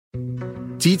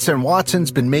Dietz and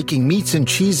Watson's been making meats and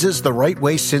cheeses the right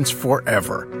way since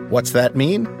forever. What's that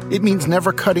mean? It means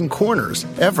never cutting corners,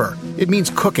 ever. It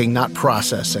means cooking, not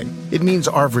processing. It means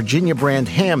our Virginia brand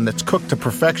ham that's cooked to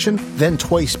perfection, then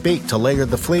twice baked to layer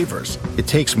the flavors. It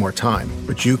takes more time,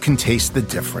 but you can taste the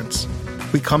difference.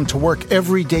 We come to work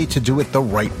every day to do it the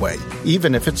right way,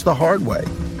 even if it's the hard way.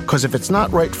 Because if it's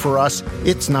not right for us,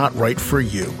 it's not right for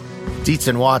you. Dietz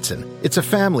and Watson, it's a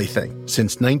family thing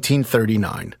since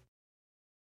 1939.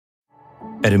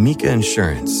 At Amica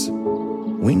Insurance,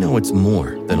 we know it's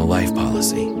more than a life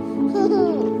policy.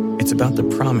 It's about the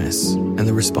promise and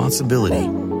the responsibility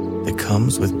that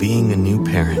comes with being a new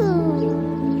parent.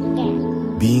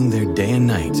 Being there day and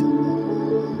night.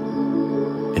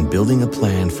 And building a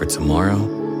plan for tomorrow,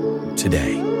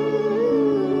 today.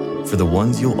 For the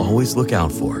ones you'll always look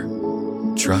out for,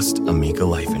 trust Amica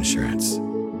Life Insurance.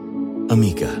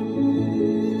 Amica.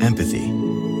 Empathy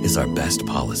is our best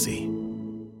policy.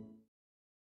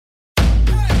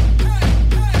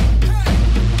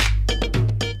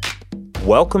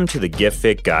 Welcome to the Get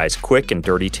Fit Guy's quick and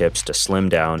dirty tips to slim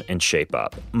down and shape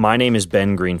up. My name is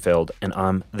Ben Greenfield, and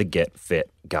I'm the Get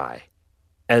Fit Guy.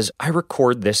 As I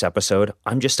record this episode,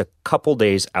 I'm just a couple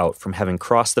days out from having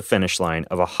crossed the finish line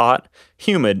of a hot,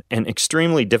 humid, and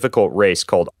extremely difficult race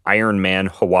called Ironman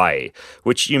Hawaii,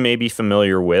 which you may be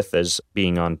familiar with as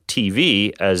being on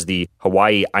TV as the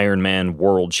Hawaii Ironman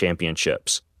World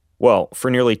Championships. Well, for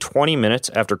nearly 20 minutes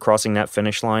after crossing that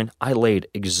finish line, I laid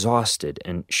exhausted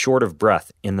and short of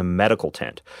breath in the medical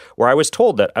tent, where I was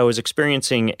told that I was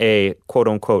experiencing a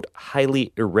quote-unquote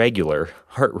highly irregular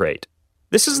heart rate.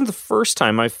 This isn't the first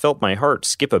time I've felt my heart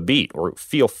skip a beat or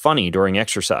feel funny during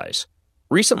exercise.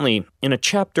 Recently, in a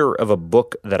chapter of a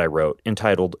book that I wrote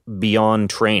entitled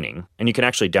Beyond Training, and you can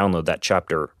actually download that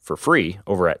chapter for free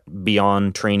over at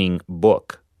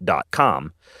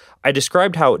beyondtrainingbook.com, I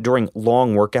described how during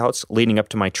long workouts leading up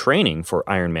to my training for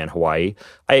Ironman Hawaii,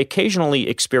 I occasionally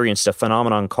experienced a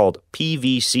phenomenon called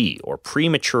PVC, or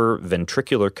premature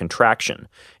ventricular contraction,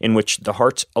 in which the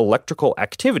heart's electrical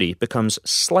activity becomes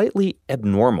slightly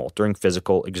abnormal during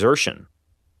physical exertion.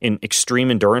 In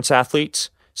extreme endurance athletes,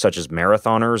 such as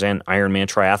marathoners and Ironman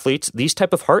triathletes, these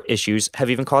type of heart issues have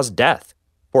even caused death.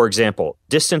 For example,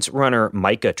 distance runner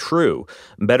Micah True,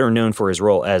 better known for his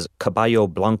role as Caballo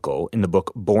Blanco in the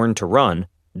book Born to Run,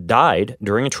 died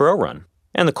during a trail run.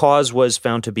 And the cause was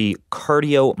found to be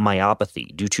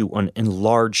cardiomyopathy due to an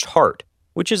enlarged heart,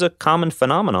 which is a common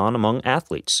phenomenon among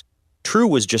athletes. True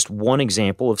was just one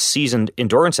example of seasoned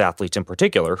endurance athletes in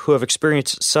particular who have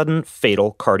experienced sudden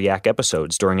fatal cardiac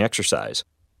episodes during exercise.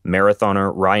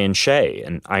 Marathoner Ryan Shea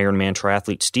and Ironman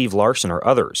triathlete Steve Larson are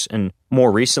others, and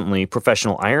more recently,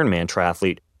 professional Ironman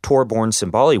triathlete Torbjorn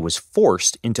Simbali was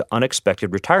forced into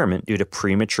unexpected retirement due to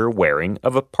premature wearing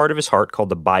of a part of his heart called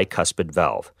the bicuspid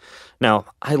valve. Now,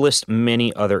 I list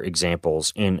many other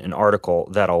examples in an article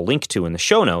that I'll link to in the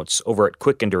show notes over at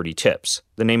Quick and Dirty Tips.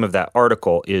 The name of that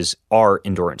article is Are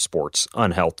Endurance Sports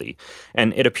Unhealthy?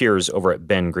 And it appears over at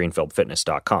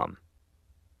bengreenfieldfitness.com.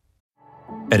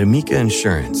 At Amica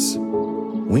Insurance,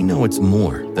 we know it's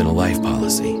more than a life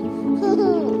policy.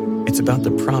 It's about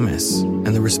the promise and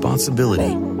the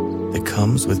responsibility that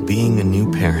comes with being a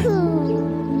new parent.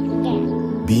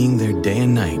 Being there day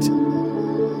and night.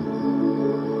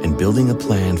 And building a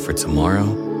plan for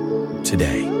tomorrow,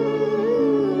 today.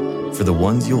 For the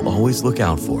ones you'll always look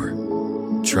out for,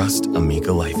 trust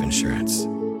Amica Life Insurance.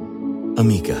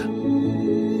 Amica.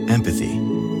 Empathy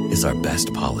is our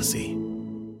best policy.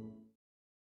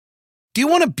 Do you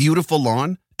want a beautiful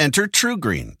lawn? Enter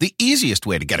TruGreen, the easiest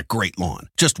way to get a great lawn.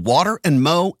 Just water and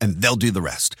mow, and they'll do the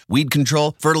rest. Weed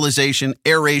control, fertilization,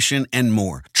 aeration, and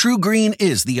more. TruGreen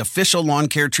is the official lawn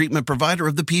care treatment provider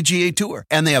of the PGA Tour,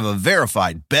 and they have a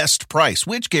verified best price,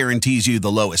 which guarantees you the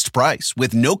lowest price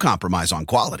with no compromise on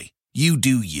quality. You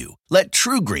do you. Let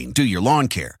TruGreen do your lawn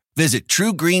care. Visit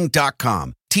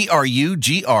TruGreen.com,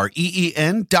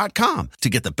 TruGreen.com, to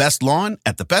get the best lawn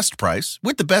at the best price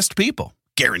with the best people.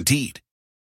 Guaranteed.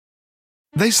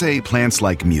 They say plants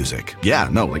like music. Yeah,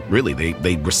 no, like really,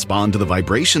 they respond to the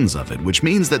vibrations of it, which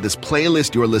means that this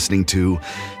playlist you're listening to,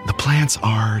 the plants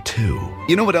are too.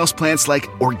 You know what else plants like?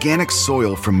 Organic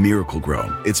soil from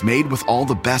Miracle-Gro. It's made with all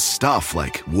the best stuff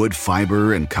like wood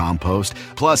fiber and compost.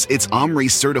 Plus, it's OMRI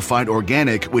certified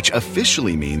organic, which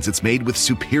officially means it's made with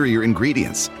superior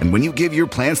ingredients. And when you give your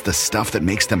plants the stuff that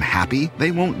makes them happy,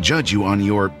 they won't judge you on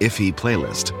your iffy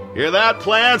playlist. Hear that,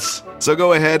 plants? So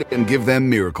go ahead and give them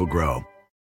Miracle-Gro.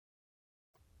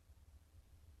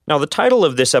 Now, the title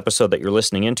of this episode that you're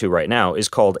listening into right now is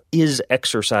called Is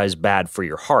Exercise Bad for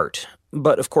Your Heart?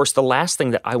 But of course, the last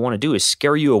thing that I want to do is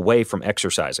scare you away from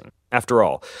exercising. After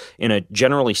all, in a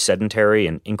generally sedentary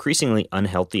and increasingly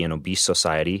unhealthy and obese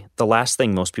society, the last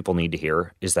thing most people need to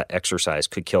hear is that exercise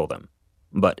could kill them.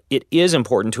 But it is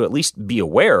important to at least be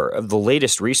aware of the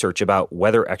latest research about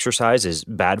whether exercise is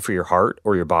bad for your heart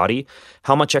or your body,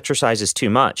 how much exercise is too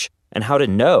much, and how to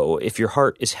know if your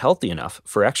heart is healthy enough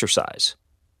for exercise.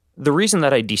 The reason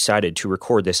that I decided to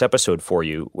record this episode for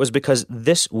you was because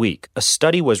this week a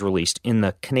study was released in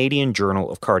the Canadian Journal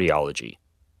of Cardiology.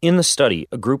 In the study,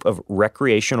 a group of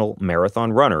recreational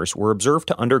marathon runners were observed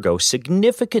to undergo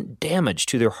significant damage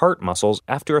to their heart muscles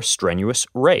after a strenuous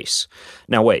race.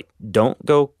 Now wait, don't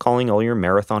go calling all your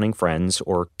marathoning friends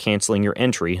or canceling your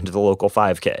entry into the local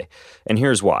 5K. And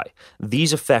here's why.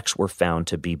 These effects were found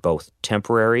to be both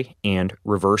temporary and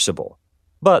reversible.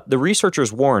 But the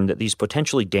researchers warned that these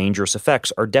potentially dangerous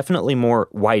effects are definitely more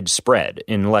widespread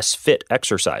in less fit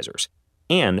exercisers,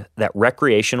 and that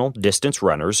recreational distance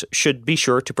runners should be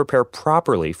sure to prepare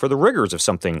properly for the rigors of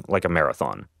something like a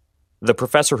marathon. The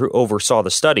professor who oversaw the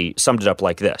study summed it up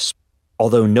like this.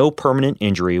 Although no permanent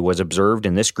injury was observed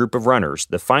in this group of runners,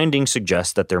 the findings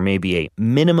suggest that there may be a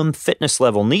minimum fitness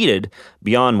level needed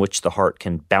beyond which the heart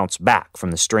can bounce back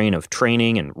from the strain of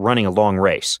training and running a long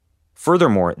race.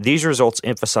 Furthermore, these results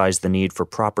emphasize the need for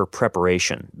proper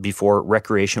preparation before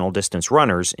recreational distance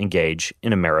runners engage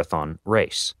in a marathon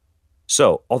race.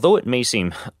 So, although it may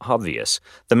seem obvious,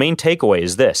 the main takeaway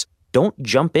is this. Don't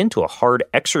jump into a hard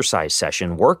exercise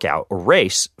session, workout, or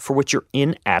race for which you're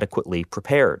inadequately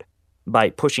prepared.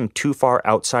 By pushing too far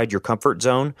outside your comfort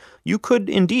zone, you could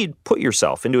indeed put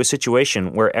yourself into a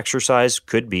situation where exercise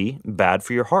could be bad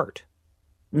for your heart.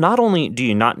 Not only do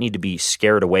you not need to be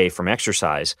scared away from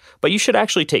exercise, but you should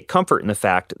actually take comfort in the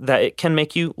fact that it can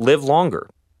make you live longer.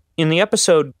 In the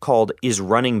episode called Is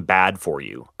Running Bad For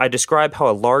You?, I describe how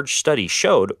a large study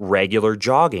showed regular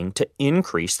jogging to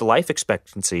increase the life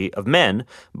expectancy of men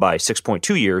by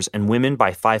 6.2 years and women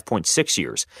by 5.6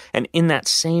 years. And in that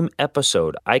same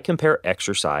episode, I compare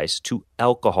exercise to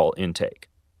alcohol intake,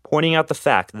 pointing out the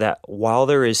fact that while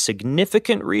there is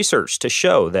significant research to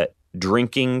show that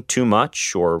drinking too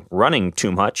much or running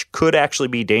too much could actually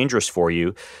be dangerous for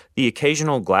you, the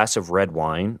occasional glass of red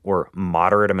wine or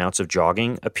moderate amounts of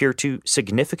jogging appear to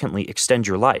significantly extend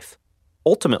your life.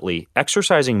 Ultimately,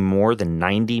 exercising more than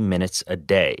 90 minutes a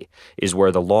day is where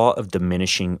the law of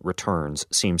diminishing returns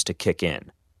seems to kick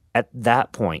in. At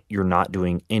that point, you're not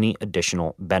doing any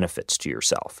additional benefits to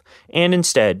yourself, and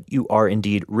instead, you are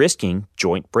indeed risking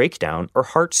joint breakdown or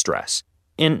heart stress.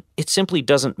 And it simply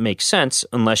doesn't make sense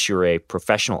unless you're a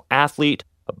professional athlete,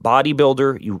 a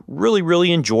bodybuilder, you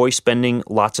really enjoy spending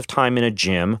lots of time in a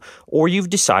gym, or you've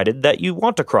decided that you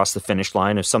want to cross the finish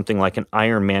line of something like an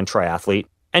Ironman triathlete,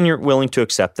 and you're willing to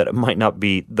accept that it might not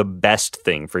be the best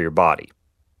thing for your body.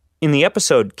 In the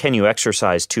episode, Can You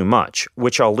Exercise Too Much?,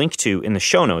 which I'll link to in the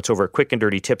show notes over at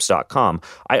quickanddirtytips.com,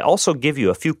 I also give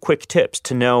you a few quick tips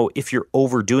to know if you're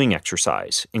overdoing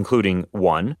exercise, including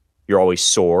 1, you're always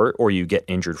sore or you get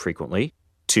injured frequently.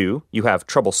 2, you have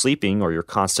trouble sleeping or you're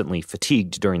constantly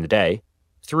fatigued during the day.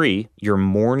 3, your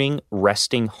morning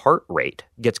resting heart rate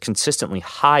gets consistently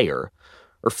higher.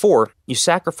 Or 4, you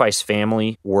sacrifice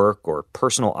family, work, or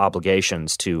personal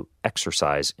obligations to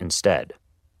exercise instead.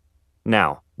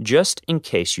 Now, just in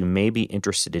case you may be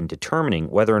interested in determining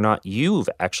whether or not you've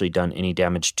actually done any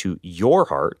damage to your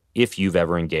heart, if you've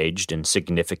ever engaged in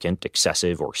significant,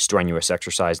 excessive, or strenuous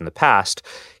exercise in the past,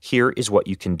 here is what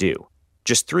you can do.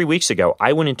 Just 3 weeks ago,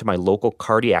 I went into my local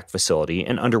cardiac facility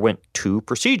and underwent 2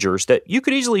 procedures that you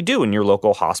could easily do in your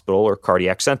local hospital or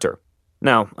cardiac center.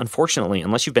 Now, unfortunately,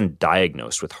 unless you've been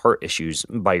diagnosed with heart issues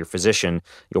by your physician,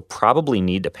 you'll probably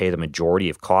need to pay the majority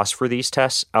of costs for these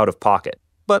tests out of pocket.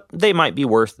 But they might be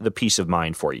worth the peace of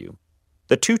mind for you.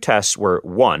 The 2 tests were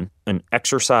 1, an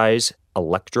exercise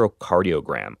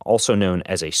electrocardiogram, also known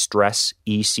as a stress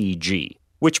ECG,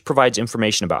 which provides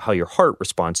information about how your heart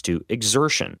responds to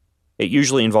exertion. It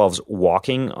usually involves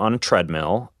walking on a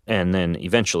treadmill and then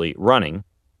eventually running,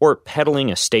 or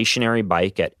pedaling a stationary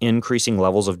bike at increasing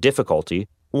levels of difficulty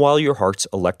while your heart's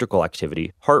electrical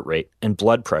activity, heart rate, and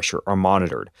blood pressure are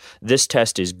monitored. This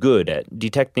test is good at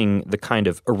detecting the kind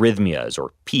of arrhythmias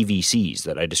or PVCs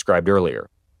that I described earlier.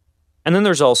 And then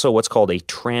there's also what's called a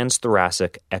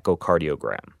transthoracic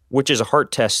echocardiogram, which is a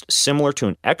heart test similar to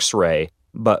an X-ray,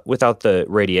 but without the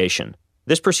radiation.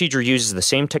 This procedure uses the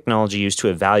same technology used to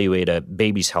evaluate a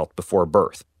baby's health before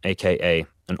birth, aka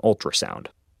an ultrasound.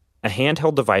 A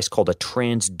handheld device called a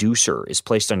transducer is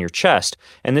placed on your chest,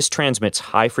 and this transmits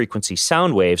high-frequency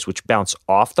sound waves which bounce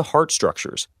off the heart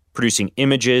structures, producing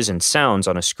images and sounds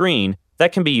on a screen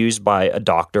that can be used by a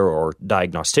doctor or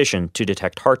diagnostician to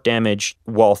detect heart damage,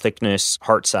 wall thickness,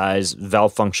 heart size,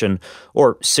 valve function,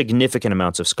 or significant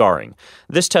amounts of scarring.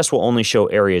 This test will only show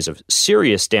areas of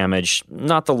serious damage,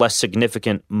 not the less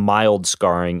significant mild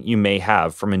scarring you may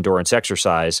have from endurance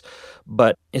exercise,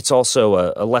 but it's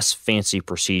also a less fancy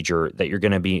procedure that you're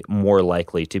going to be more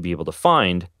likely to be able to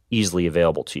find easily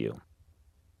available to you.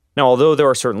 Now, although there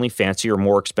are certainly fancier,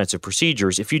 more expensive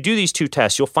procedures, if you do these two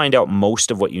tests, you'll find out most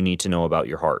of what you need to know about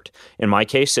your heart. In my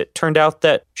case, it turned out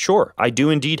that, sure, I do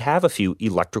indeed have a few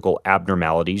electrical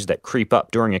abnormalities that creep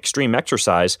up during extreme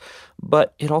exercise,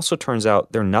 but it also turns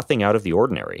out they're nothing out of the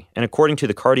ordinary. And according to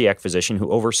the cardiac physician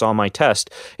who oversaw my test,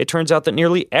 it turns out that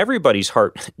nearly everybody's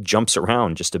heart jumps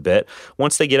around just a bit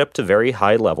once they get up to very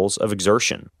high levels of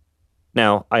exertion.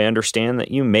 Now, I understand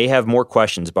that you may have more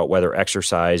questions about whether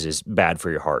exercise is bad for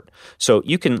your heart. So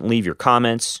you can leave your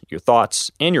comments, your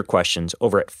thoughts, and your questions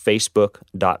over at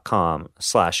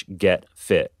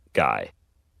facebook.com/getfitguy.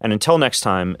 And until next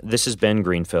time, this is Ben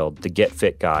Greenfield, the Get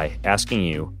Fit Guy, asking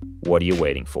you, what are you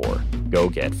waiting for? Go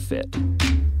get fit.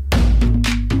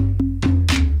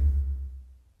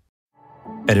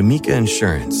 At Amica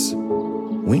Insurance,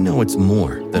 we know it's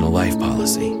more than a life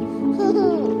policy.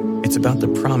 It's about the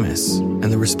promise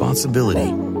and the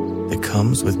responsibility that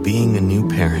comes with being a new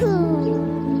parent.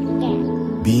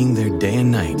 Being there day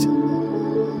and night.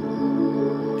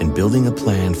 And building a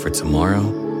plan for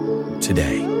tomorrow,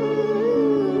 today.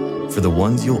 For the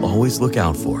ones you'll always look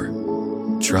out for,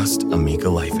 trust Amica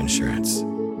Life Insurance.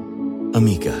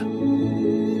 Amica.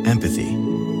 Empathy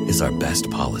is our best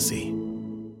policy.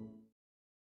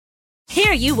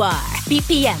 Here you are,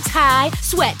 BPMs high,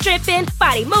 sweat dripping,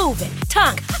 body moving,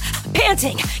 tongue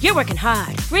panting. You're working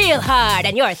hard, real hard,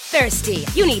 and you're thirsty.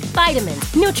 You need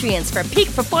vitamins, nutrients for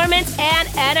peak performance and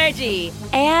energy.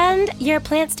 And your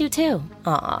plants do too.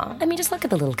 Aw, I mean, just look at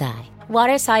the little guy.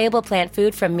 Water-soluble plant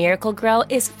food from Miracle-Gro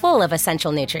is full of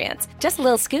essential nutrients. Just a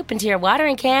little scoop into your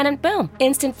watering can and boom,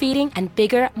 instant feeding and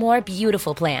bigger, more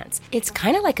beautiful plants. It's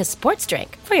kind of like a sports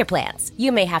drink for your plants.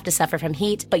 You may have to suffer from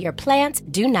heat, but your plants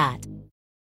do not.